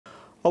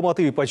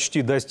Almaty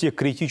почти достиг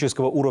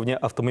критического уровня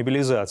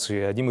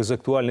автомобилизации. Одним из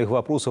актуальных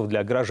вопросов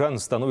для горожан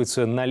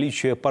становится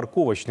наличие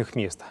парковочных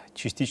мест.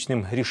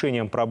 Частичным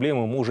решением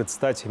проблемы может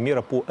стать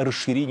мера по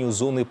расширению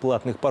зоны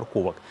платных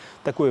парковок.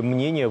 Такое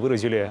мнение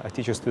выразили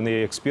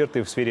отечественные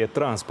эксперты в сфере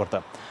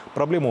транспорта.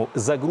 Проблему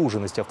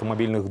загруженности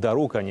автомобильных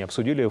дорог они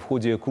обсудили в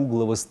ходе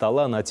круглого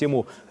стола на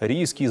тему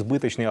 «Риски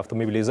избыточной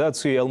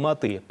автомобилизации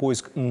Almaty.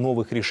 Поиск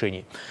новых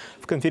решений».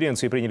 В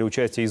конференции приняли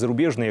участие и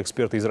зарубежные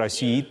эксперты из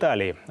России и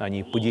Италии.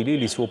 Они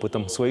поделились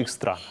опытом своих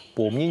стран.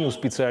 По мнению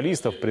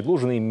специалистов,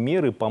 предложенные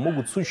меры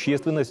помогут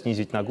существенно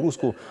снизить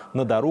нагрузку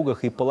на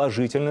дорогах и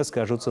положительно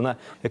скажутся на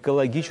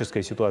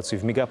экологической ситуации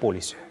в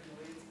мегаполисе.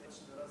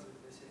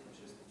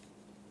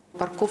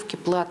 Парковки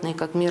платные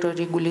как мера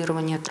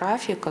регулирования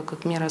трафика,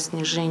 как мера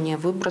снижения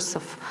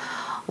выбросов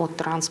от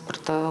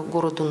транспорта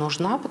городу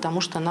нужна,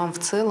 потому что нам в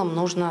целом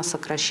нужно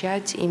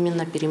сокращать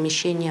именно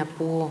перемещение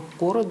по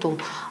городу,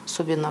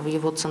 особенно в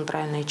его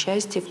центральной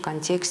части, в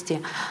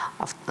контексте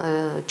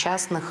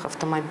частных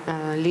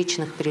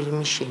личных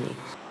перемещений.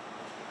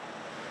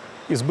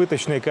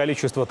 Избыточное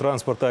количество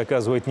транспорта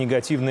оказывает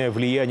негативное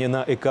влияние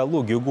на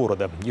экологию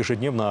города.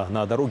 Ежедневно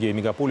на дороге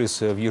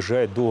мегаполиса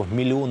въезжает до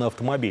миллиона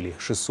автомобилей.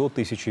 600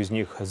 тысяч из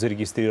них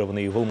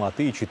зарегистрированы в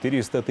Алматы, и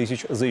 400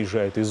 тысяч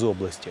заезжают из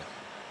области.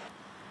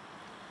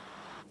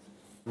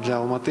 Для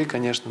Алматы,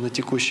 конечно, на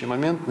текущий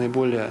момент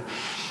наиболее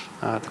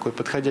такой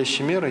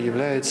подходящей мерой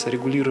является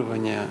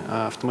регулирование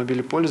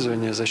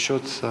автомобилепользования за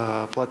счет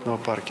платного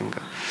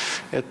паркинга.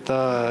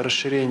 Это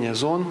расширение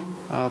зон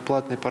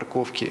платной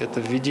парковки, это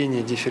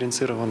введение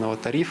дифференцированного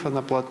тарифа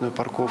на платную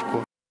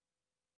парковку.